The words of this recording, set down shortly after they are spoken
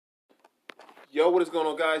Yo, what is going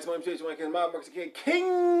on, guys? My name is Jason Marcus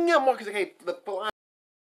King of Marcus the flying.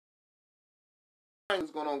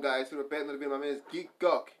 What's going on, guys? So we're back in the video. My man is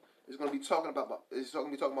gigguk. He's gonna be talking about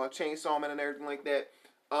Chainsaw Man and everything like that.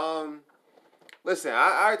 Listen,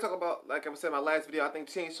 I already talked about, like I said in my last video. I think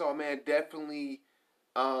Chainsaw Man definitely,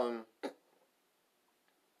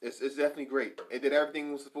 it's definitely great. It did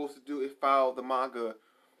everything it was supposed to do. It followed the manga.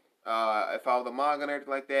 It followed the manga and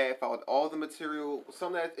everything like that. It followed all the material.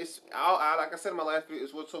 Some that it's like I said in my last video,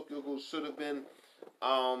 is what Tokyo Ghoul should have been.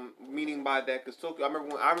 Meaning by that, because Tokyo, I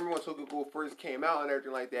remember when Tokyo Ghoul first came out and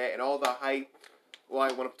everything like that, and all the hype.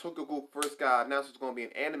 Like when Tokyo Ghoul first got announced it was going to be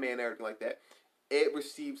an anime and everything like that, it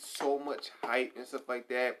received so much hype and stuff like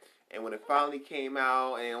that. And when it finally came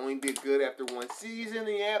out and it only did good after one season,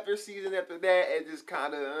 and after that, it just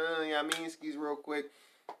kind of, skis real quick.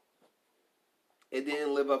 It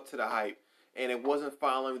didn't live up to the hype, and it wasn't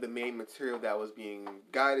following the main material that was being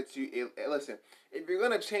guided to. Listen, if you're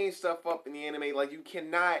gonna change stuff up in the anime, like, you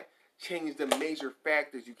cannot change the major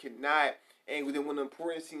factors. You cannot, and then when the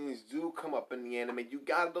important scenes do come up in the anime, you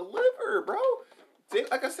gotta deliver, bro.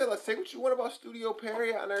 Like I said, let's say what you want about Studio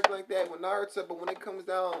Perry and everything like that with Naruto, but when it comes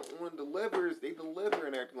down, when it delivers, they deliver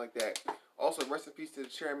and everything like that. Also, rest in peace to the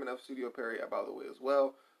chairman of Studio Perry, by the way, as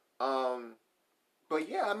well. But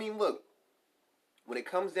yeah, I mean, look. When it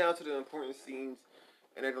comes down to the important scenes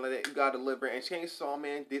and everything like that, you gotta deliver. And Chainsaw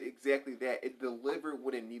Man did exactly that. It delivered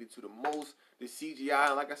what it needed to the most. The CGI,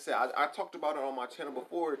 and like I said, I talked about it on my channel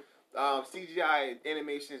before. CGI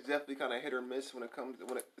animation is definitely kind of hit or miss when it comes to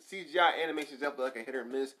CGI animation is definitely like a hit or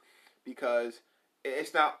miss, because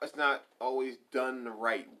it's not always done the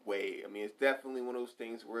right way. I mean, it's definitely one of those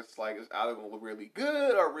things where it's like it's either gonna look really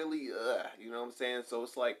good or really you know what I'm saying? So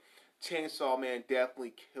it's like Chainsaw Man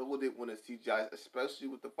definitely killed it when the CGI, especially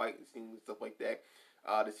with the fighting scenes and stuff like that.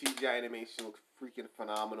 The CGI animation looks freaking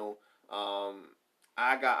phenomenal.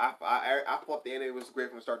 I thought the anime was great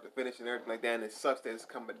from start to finish and everything like that, and it sucks that it's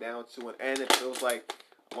coming down to an end. It feels like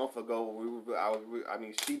a month ago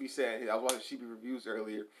Shibi said, I was watching Shibi reviews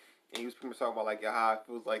earlier, and he was pretty much talking about like how it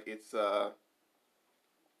feels like it's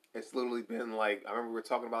literally been like, I remember we were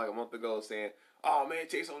talking about like a month ago saying, oh man,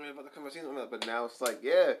 Chainsaw Man about to come out, but now it's like,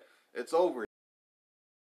 yeah, it's over.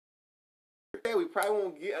 Yeah, we probably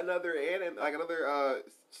won't get another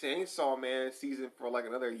Chainsaw Man season for like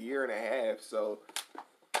another year and a half. So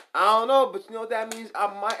I don't know, but you know what that means? I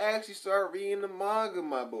might actually start reading the manga,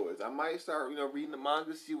 my boys. I might start, reading the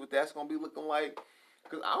manga, see what that's gonna be looking like.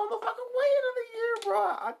 Cause I don't know if I can wait another year,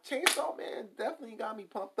 bro. Chainsaw Man definitely got me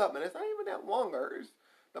pumped up, and it's not even that long.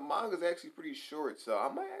 The manga's actually pretty short, so I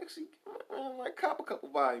might actually cop a couple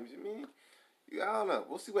volumes. You mean? Yeah, I don't know.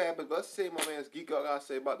 We'll see what happens. But let's see what my man's gigguk got to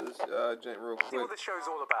say about this gent real quick. See what the show's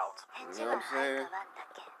all about. You know what I'm saying?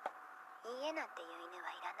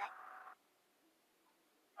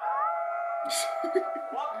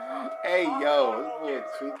 Hey, yo, this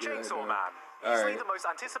boy tweaking. Chainsaw Man. Easily the most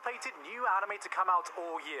anticipated new anime to come out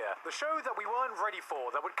all year. The show that we weren't ready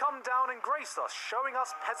for, that would come down and grace us, showing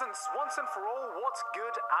us peasants once and for all what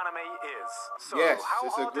good anime is. So, yes, how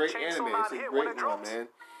it's a hard great did Chainsaw anime. Man It's a hit great when it one, dropped? man.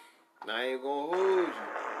 I ain't gonna hold you.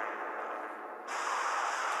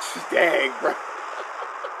 Dang, bro.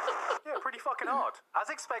 Yeah, pretty fucking hard. As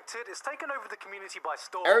expected, it's taken over the community by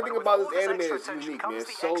storm. Everything about this this anime is unique, man.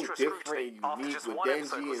 It's so different and unique with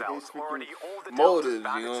Denji and his freaking motives, you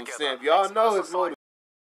know what I'm saying? If y'all know his motives,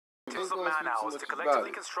 of man hours to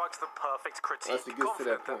collectively construct the perfect critique.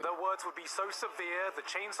 Confident that their words would be so severe, the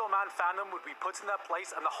Chainsaw Man fandom would be put in their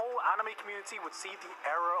place, and the whole anime community would see the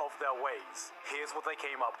error of their ways. Here's what they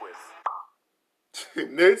came up with.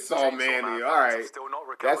 Chainsaw Man, alright.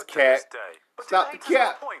 That's cat. Stop the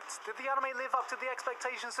cat. Did the anime live up to the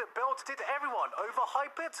expectations it built? Did everyone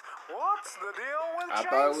overhype it? What's the deal with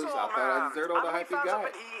Chainsaw Man? I thought I deserved all the hype it got.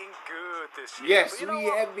 Good this year. Yes, we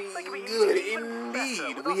have been eating good,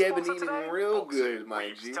 indeed. We have been eating real good,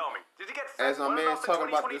 my G. As my man's talking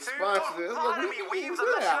about the sponsors, look, we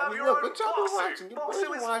good. I mean, look, what y'all been watching? You boys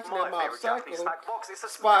been watching that Mob Psycho.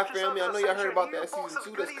 Spy Family, I know y'all heard about that season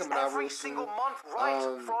 2 that's coming out real soon.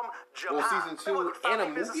 Season 2 and a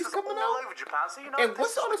movie's coming out? And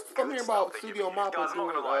what's all this from here about Studio Mappa doing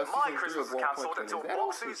season 3 of One Punch Man? Is that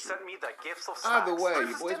also true? Either way,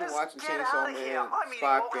 you boys been watching Chainsaw Man,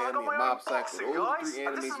 Spy Family, and Mob Psycho. Those are 3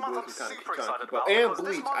 animes you boys been kind of trying to keep up. And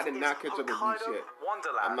Bleach. I did not catch up with Bleach yet.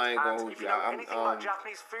 I'm not even gonna hold you. I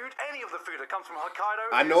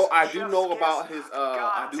do know about his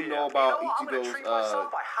Ichigo's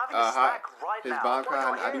his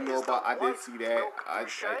Bankai. I do know about. I did see that. I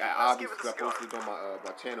obviously I posted it on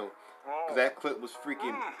my channel. Because that clip was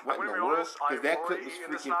freaking, what in the world? Because that clip was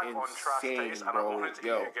freaking insane, bro.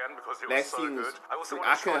 Yo, that scene was,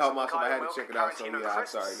 I couldn't help myself, I had to check it out, so yeah, I'm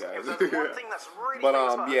sorry, guys. But,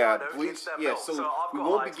 yeah, Bleach, yeah, so we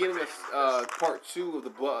won't be getting a part 2 of the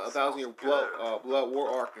 1,000-Year Blood War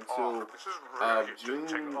arc until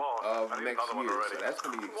June of next year, so that's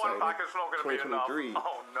going to be exciting. 2023,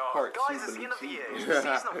 part 2 Guys, it's the end of the year. It's the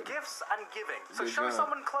season of gifts and giving. So show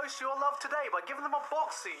someone close to your love today by giving them a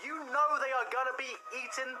box suit. You know they are gonna be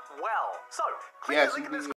eaten well. So, click the link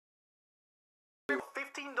in this.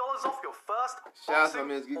 $15 off your first shout out to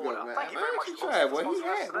Ms. Gigguk, man. Thank you very much for sponsoring us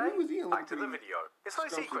today. Back to the video. It's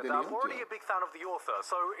no secret that I'm already a big fan of the author,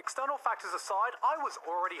 so external factors aside, I was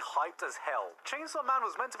already hyped as hell. Chainsaw Man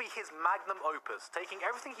was meant to be his magnum opus, taking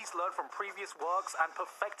everything he's learned from previous works and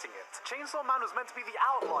perfecting it. Chainsaw Man was meant to be the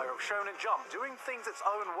outlier of Shonen Jump, doing things its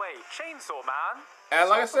own way. Chainsaw Man. And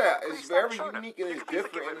like I said, it's very unique and it's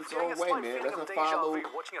different in its own way, man. It doesn't follow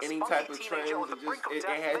any type of trends. It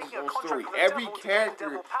has its own story. Every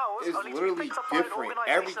character is literally different.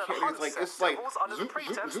 Every character is like, it's like zoop,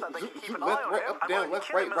 zoop, zoop, zoop, zoop, left, right, up, down,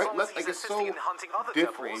 left, right, left. Like, it's so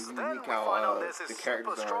different and unique how the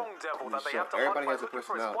characters are in the show. Everybody has a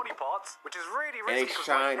personality. And they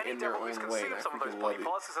shine in their own way. I freaking love it.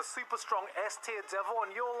 Is a super strong S-tier devil,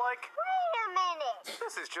 and you're like, wait a minute,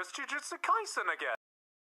 this is just Jujutsu Kaisen again.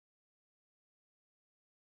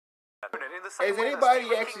 Has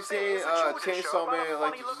anybody actually seen Chainsaw Man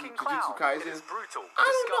like Jujutsu Kaisen? I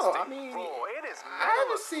don't know. I mean, I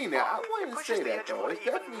haven't seen that. I wouldn't say that though. It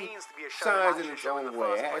definitely shines in its own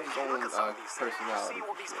way. It has its own personality.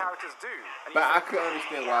 But I could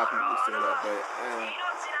understand why people say that.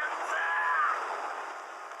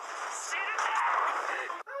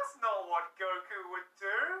 But that's not what Goku would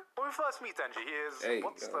do. When we first meet Denji, he is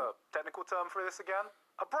what's the technical term for this again?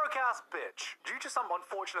 A broke-ass bitch. Due to some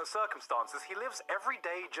unfortunate circumstances, he lives every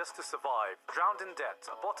day just to survive. Drowned in debt,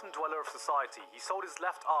 a bottom dweller of society. He sold his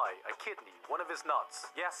left eye, a kidney, one of his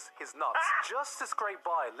nuts. Yes, his nuts. Just to scrape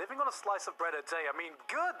by, living on a slice of bread a day. I mean,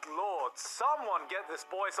 good lord, someone get this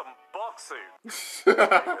boy some boxu.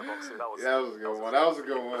 That was a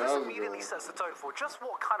good one. This immediately sets the tone for just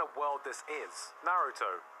what kind of world this is.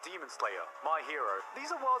 Naruto, Demon Slayer, My Hero.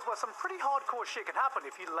 These are worlds where some pretty hardcore shit can happen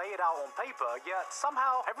if you lay it out on paper, yet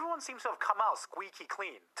somehow everyone seems to have come out squeaky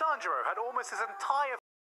clean. Tanjiro had almost his entire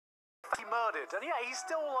he murdered, and yeah, he's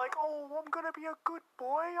still like, oh, I'm gonna be a good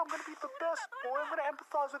boy, I'm gonna be the best boy, I'm gonna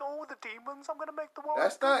empathize with all the demons, I'm gonna make the world.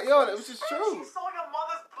 That's not, yo, that was just true. You saw your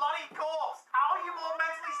mother's bloody corpse. How are you more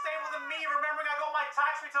mentally stable than me, remembering I got my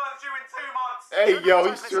tax returns due in 2 months? Hey,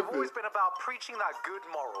 yo, he's tripping. It's always been about preaching that good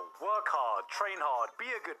moral. Work hard, train hard,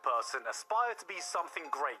 be a good person, aspire to be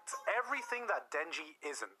something great. Everything that Denji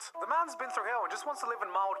isn't. The man's been through hell and just wants to live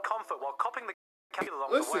in mild comfort while copping the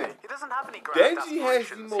listen, he doesn't have any Denji has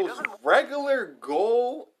the most regular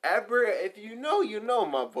goal ever. If you know, you know,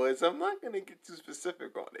 my boys. I'm not gonna get too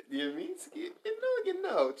specific on it. You know what I mean? You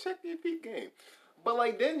know. Check the peak game. But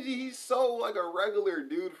like Denji, he's so like a regular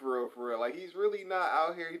dude for real. Like he's really not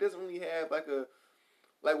out here. He doesn't really have like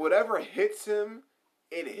whatever hits him,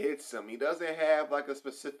 it hits him. He doesn't have like a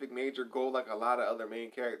specific major goal like a lot of other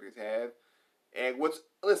main characters have. And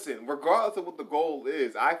listen, regardless of what the goal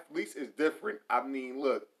is, at least it's different. I mean,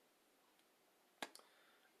 look,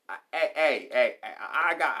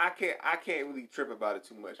 I can't really trip about it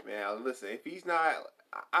too much, man. Listen, if he's not,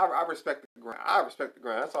 I respect the grind.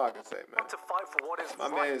 That's all I can say, man. To fight for what is my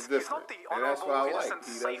man is different, and that's what I like.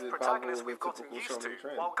 He doesn't follow the typical shonen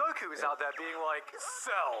trend. While Goku is out there being like,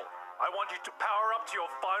 Cell, I want you to power up to your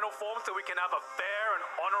final form so we can have a fair and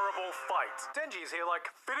honorable fight. Denji is here like,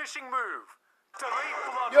 finishing move.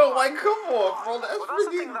 Yo, like, come on, bro. That's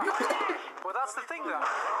freaking Well, that's the thing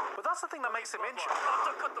that makes him interesting.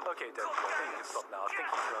 Okay, Denji, I think you can stop now. I think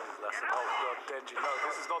he's learned his lesson. Oh, God, Denji, no,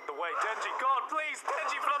 this is not the way. Denji, God, please,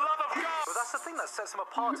 Denji, for the love of God! But that's the thing that sets him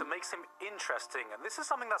apart and makes him interesting. And this is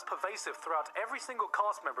something that's pervasive throughout every single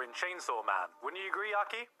cast member in Chainsaw Man. Wouldn't you agree,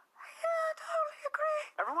 Aki? Yeah, I totally agree.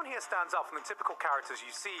 Everyone here stands out from the typical characters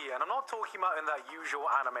you see, and I'm not talking about in that usual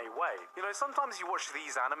anime way. You know, sometimes you watch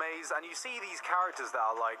these animes and you see these characters that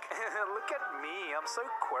are like, look at me, I'm so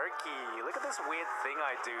quirky. Look at this weird thing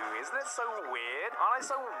I do. Isn't it so weird? Aren't I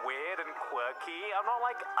so weird and quirky? quirky. I'm not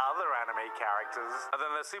like other anime characters. And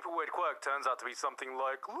then their super weird quirk turns out to be something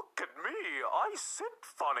like, look at me, I sit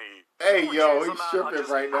funny. Hey, yo, he's tripping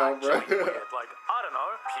right now, bro. Weird. Like, I don't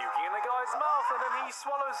know, puking in the guy's mouth, and then he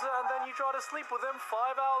swallows it, and then you try to sleep with him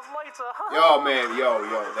 5 hours later. Yo, man, yo,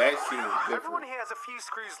 that scene is different. Everyone here has a few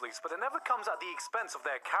screws loose, but it never comes at the expense of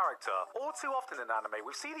their character. All too often in anime,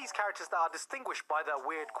 we see these characters that are distinguished by their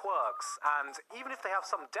weird quirks, and even if they have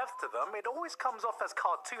some depth to them, it always comes off as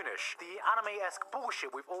cartoonish, the anime-esque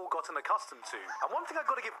bullshit we've all gotten accustomed to. And one thing I've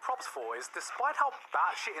got to give props for is, despite how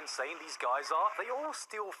batshit insane these guys are, they all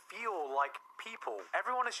still feel like people.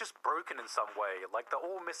 Everyone is just broken in some way, like they're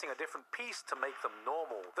all missing a different piece to make them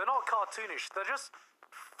normal. They're not cartoonish, they're just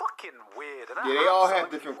fucking weird. And yeah, they all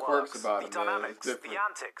have different quirks about them, man. The dynamics, the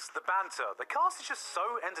antics, the banter. The cast is just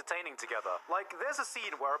so entertaining together. Like, there's a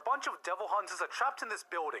scene where a bunch of devil hunters are trapped in this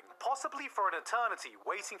building, possibly for an eternity,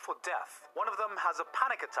 waiting for death. One of them has a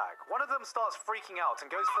panic attack. One of them starts freaking out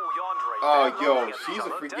and goes full yandere. Oh, yo, she's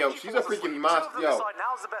a freak. Yo, she's a freaking monster. Yo,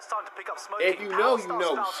 now's the best time to pick up smoking. if you know, you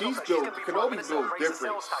know. She's built. Kenobi's built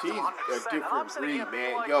different. She's a different breed,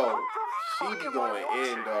 man. Yo, she be going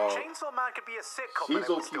in, dog. Chainsaw Man could be a sitcom. She's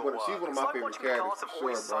one of my favorite characters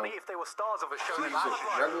for sure, bro. If they were stars of a show, she's just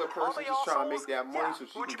a regular person just trying to make that money so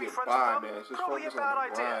she can get by, man. Just focus on the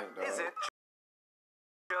grind, dog. Is it?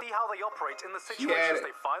 See how they operate in the situations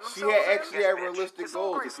they find themselves She had actually in? had realistic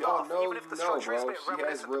goals. If y'all know, you know, bro. She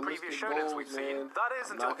has realistic goals, man. That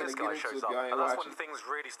is until this guy shows up, and that's when watching. things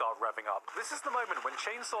really start revving up. This is the moment when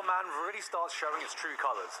Chainsaw Man really starts showing its true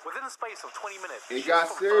colors. Within a space of 20 minutes, it got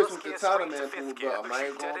serious with the Katana Man pulled up. I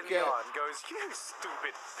ain't gonna care. Goes, you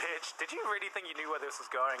stupid bitch! Did you really think you knew where this was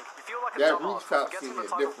going? You feel like a that dumbass. rooftop scene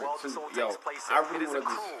is different too. Yo, I really want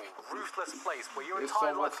to ruthless place where your there's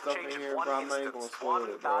entire so much life stuff can in change here, in one bro. I'm not even instance, gonna spoil one it,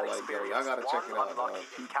 bro. bad Like, yo, experience, y'all gotta check it out, dog. unlucky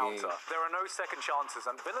Keep encounter. game. There are no second chances,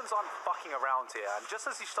 and villains aren't fucking around here. And just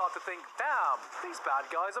as you start to think, damn, these bad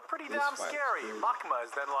guys are pretty damn scary, Makima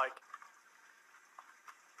is then like,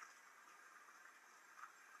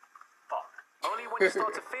 only when you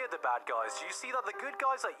start to fear the bad guys do you see that the good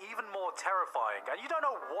guys are even more terrifying, and you don't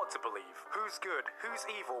know what to believe. Who's good? Who's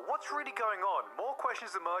evil? What's really going on? More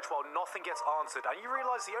questions emerge while nothing gets answered, and you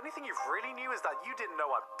realize the only thing you really knew is that you didn't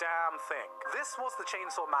know a damn thing. This was the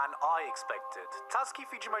Chainsaw Man I expected. Tatsuki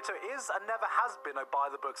Fujimoto is and never has been a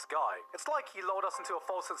by-the-books guy. It's like he lulled us into a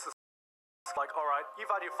false sense of like, alright, you've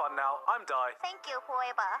had your fun now, I'm die. Thank you,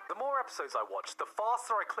 forever. The more episodes I watch, the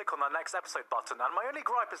faster I click on the next episode button, and my only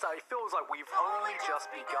gripe is that it feels like we've only just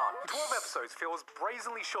begun. 12 episodes feels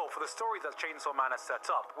brazenly short for the story that Chainsaw Man has set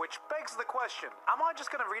up, which begs the question, am I just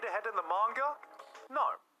gonna read ahead in the manga?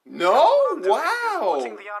 No. No? Wow.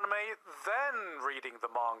 Watching the anime, then reading the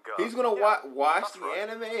manga. He's gonna watch the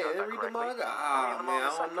anime and then read the manga? Ah, man, I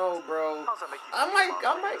don't know, bro. I might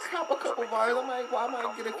cop a couple volumes. I might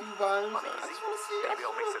get a few volumes. I just wanna see a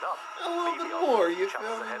little bit more, you feel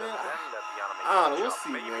me, man? I don't know, we'll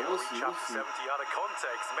see, man. We'll see. 70 out of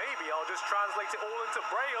context. Maybe I'll just translate it all into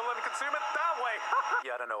Braille and consume it that way.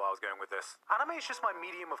 Yeah, I don't know where I was going with this. Anime is just my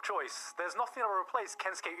medium of choice. There's nothing that will replace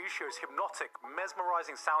Kensuke Ushio's hypnotic,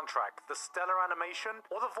 mesmerizing soundtrack, the stellar animation,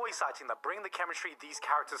 or the voice acting that bring the chemistry these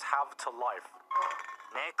characters have to life.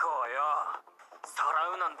 Neko yo,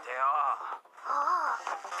 sarau nante yo.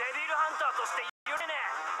 Devil hunter to shite yure ne.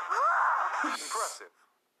 Impressive.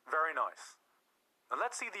 Very nice. Now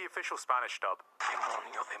let's see the official Spanish dub.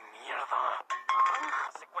 Demonio de mierda.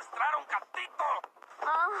 Secuestraron Catito.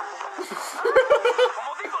 Como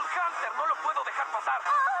dijo el Hunter, no lo puedo dejar pasar.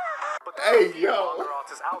 But hey, yo. Other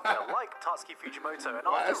artists out there like Tatsuki Fujimoto, and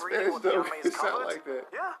after reading what the anime is covered, like that.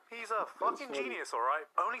 Yeah, he's a fucking genius, alright?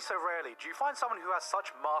 Only so rarely do you find someone who has such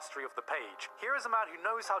mastery of the page. Here is a man who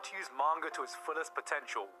knows how to use manga to its fullest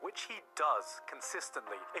potential, which he does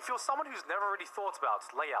consistently. If you're someone who's never really thought about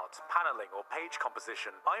layout, paneling, or page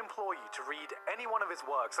composition, I implore you to read any one of his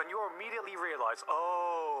works and you'll immediately realize,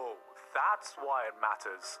 oh, that's why it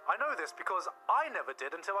matters. I know this because I never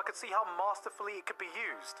did until I could see how masterfully it could be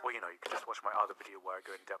used. Well, you know, you can just watch my other video where I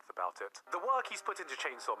go in depth about it. The work he's put into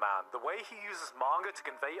Chainsaw Man, the way he uses manga to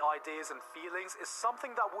convey ideas and feelings is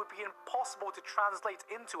something that would be impossible to translate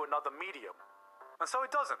into another medium. And so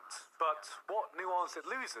it doesn't. But what nuance it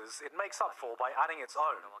loses, it makes up for by adding its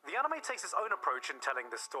own. The anime takes its own approach in telling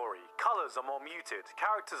this story. Colors are more muted,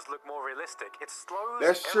 characters look more realistic. It slows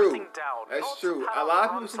everything down. That's true. A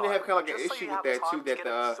lot of people seem to have kind of like an issue with that too, that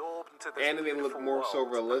the anime look more so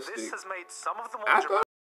realistic. This has made some of the more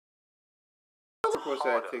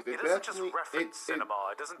it doesn't just reference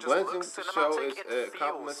cinema. It doesn't just blends look into cinematic. show. It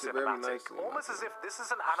Complements feels it very cinematic. nicely. Almost as if this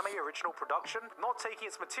is an anime original production, not taking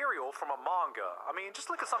its material from a manga. I mean, just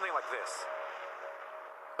look at something like this.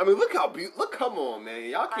 I mean, look how look, come on, man.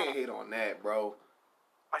 Y'all can't hate on that, bro.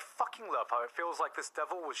 I fucking love how it feels like this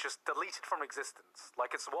devil was just deleted from existence.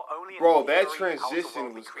 Like it's what only Bro, that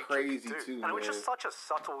transition was crazy too, man. And it was just such a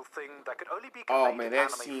subtle thing that could only be Oh conveyed man, in that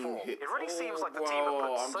anime scene form. hit. It really seems like the bro, team have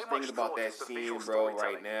put I'm so just much thinking about thought that into the scene, visual bro, right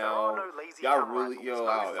storytelling. There now. are no lazy Y'all camera really, angles, yo, no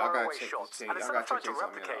y'all gotta faraway check shots. this. And instead of trying to Chainsaw Man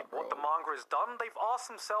replicate out, what the manga has done, they've asked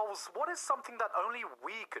themselves, what is something that only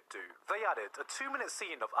we could do? They added a 2-minute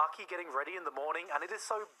scene of Aki getting ready in the morning, and it is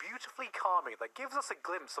so beautifully calming that gives us a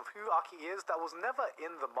glimpse of who Aki is that was never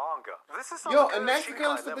in the manga. This is and that's the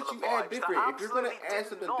kind of stuff that you add different. If you're gonna add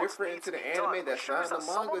something different into the anime that's not in the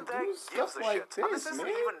manga, do stuff like this, and this isn't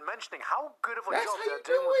man. even mentioning how good of a That's job how they're you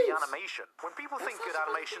doing do with the it. animation. When people That's think good how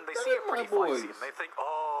animation, they you see it do it, pretty my boys. feisty, and they think,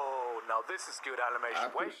 oh, now this is good animation.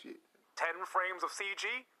 I appreciate Wait, 10 frames of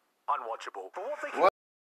CG? Unwatchable. But what they can... What?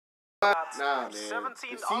 Nah, man.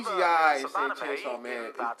 The CGI in Chainsaw Man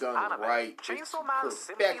is done right. Chainsaw Man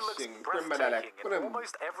simply looks breathtaking in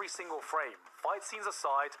almost every single frame. Fight scenes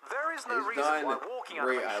aside, there is no reason why walking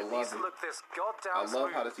animation needs to look this goddamn smooth. I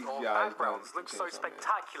love how the CGI or backgrounds look so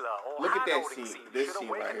spectacular. Or look at that scene. This scene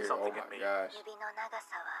right here. Oh my gosh.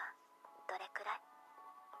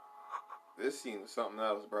 This scene was something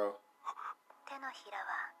else, bro.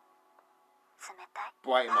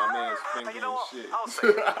 Biting my man's finger you know and what? shit. I'll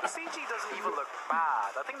say the CG doesn't even look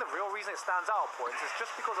bad. I think the real reason it stands out points is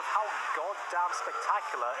just because of how goddamn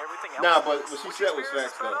spectacular everything else Nah, but is. what she said was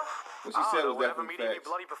facts, though. What she said was definitely medium facts. you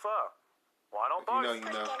bloody prefer. Why not both? You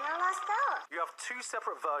know. You have 2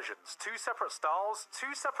 separate versions, 2 separate styles,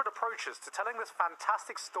 2 separate approaches to telling this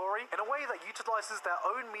fantastic story in a way that utilizes their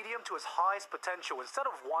own medium to its highest potential instead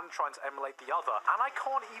of one trying to emulate the other. And I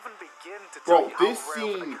can't even begin to tell you how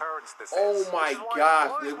rare of an occurrence this is. Oh my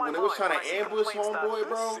gosh, when it was trying to ambush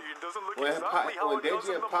homeboy, bro, when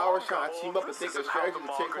Denji and Power trying to team up and think of strategy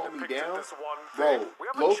to take homie down, bro,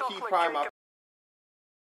 low-key probably my...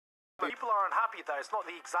 People are unhappy that it's not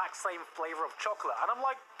the exact same flavor of chocolate. And I'm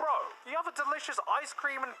like, bro, you have a delicious ice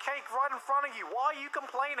cream and cake right in front of you. Why are you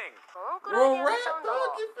complaining? Bro, rap,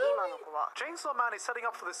 dog, you feel me? Chainsaw Man is setting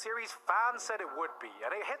up for the series fans said it would be. And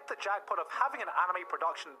it hit the jackpot of having an anime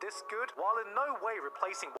production this good while in no way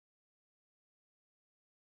replacing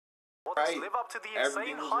live up to the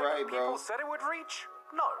insane hype people said it would reach?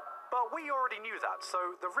 No. But we already knew that.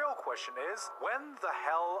 So the real question is, when the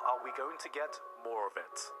hell are we going to get more of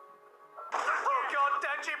it? Oh god,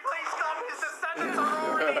 Denji, please stop! His descendants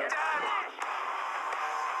are already dead!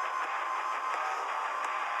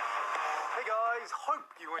 Hey guys, hope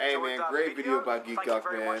you enjoyed that great video by Gigguk, Thank you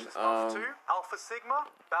very much. This month too. Alpha Sigma,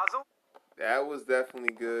 Basil. That was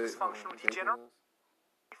definitely good. Dysfunctional degenerate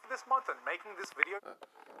for this month and making this video.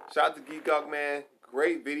 Shout out to Gigguk, man.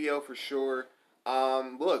 Great video for sure.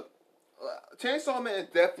 Look, Chainsaw Man is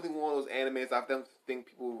definitely one of those animes I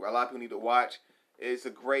think a lot of people need to watch. It's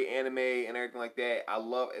a great anime and everything like that. I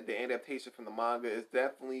love the adaptation from the manga. It's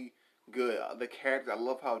definitely good. The characters, I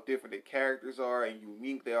love how different the characters are and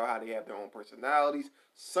unique they are, how they have their own personalities.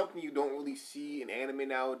 Something you don't really see in anime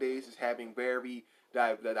nowadays is having very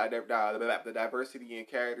the diversity in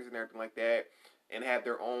characters and everything like that, and have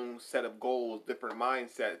their own set of goals, different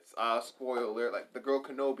mindsets. Spoiler, like the girl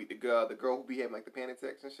Kenobi, the girl who be having like the panic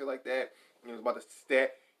attacks and shit like that. And it was about to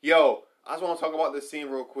stat. Yo, I just want to talk about this scene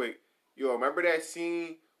real quick. Yo, remember that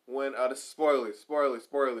scene when the spoilers.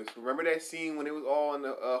 Remember that scene when it was all in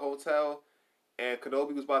the hotel and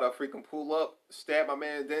Kenobi was about to freaking pull up, stab my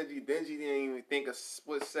man Denji. Denji didn't even think a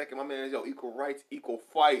split second. My man, yo, equal rights, equal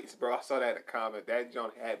fights, bro. I saw that in a comment. That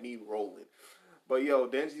junk had me rolling. But yo,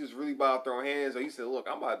 Denji was really about to throw hands. So he said, look,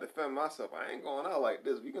 I'm about to defend myself. I ain't going out like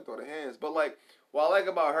this. We can throw the hands. But like, what I like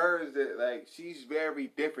about her is that like she's very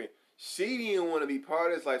different. She didn't want to be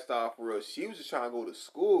part of this lifestyle for real. She was just trying to go to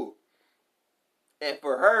school. And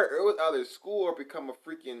for her, it was either school or become a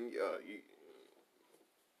freaking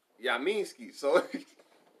Yaminsky. So it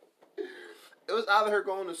was either her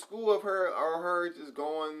going to school or her just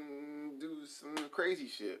going do some crazy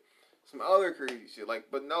shit, some other crazy shit.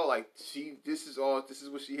 Like, but no, like this is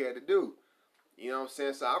what she had to do. You know what I'm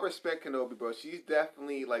saying? So I respect Kenobi, bro. She's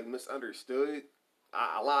definitely like misunderstood.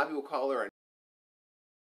 A lot of people call her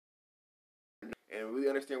and really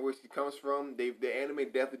understand where she comes from. The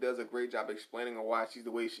anime definitely does a great job explaining why she's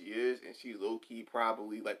the way she is, and she's low key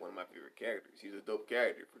probably like one of my favorite characters. She's a dope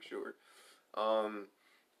character for sure.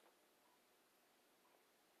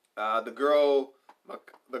 The girl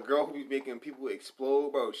who be making people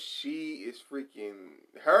explode, bro. She is freaking.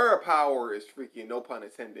 Her power is freaking, no pun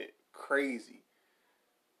intended, crazy.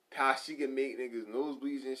 How she can make niggas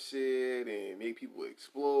nosebleeds and shit and make people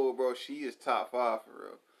explode, bro. She is top 5 for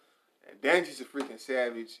real. And Denji's a freaking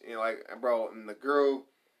savage, and like, bro, and the girl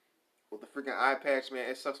with the freaking eye patch, man.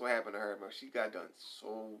 It sucks what happened to her, man. She got done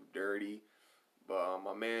so dirty. But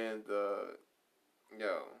my man,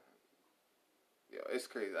 yo, it's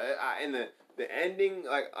crazy. And the ending,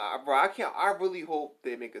 like, bro, I really hope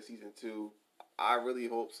they make a season 2. I really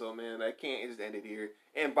hope so, man. I can't just end it here.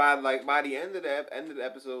 And by the end of the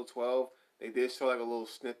episode 12, they did show like a little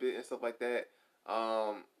snippet and stuff like that,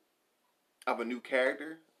 of a new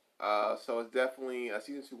character. So it's definitely a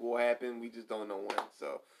season 2 will happen. We just don't know when.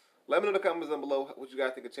 So let me know in the comments down below what you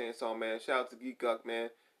guys think of Chainsaw Man. Shout out to gigguk, man.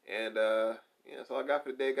 And yeah, that's all I got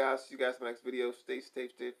for today, guys. See you guys in the next video. Stay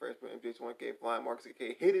safe, stay fresh. MJ1K, Flying Marcus,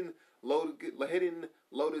 aka Hidden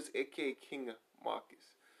Lotus, aka King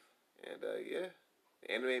Marcus. And yeah,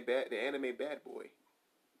 the anime bad boy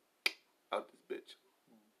out this bitch.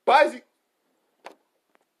 Bye.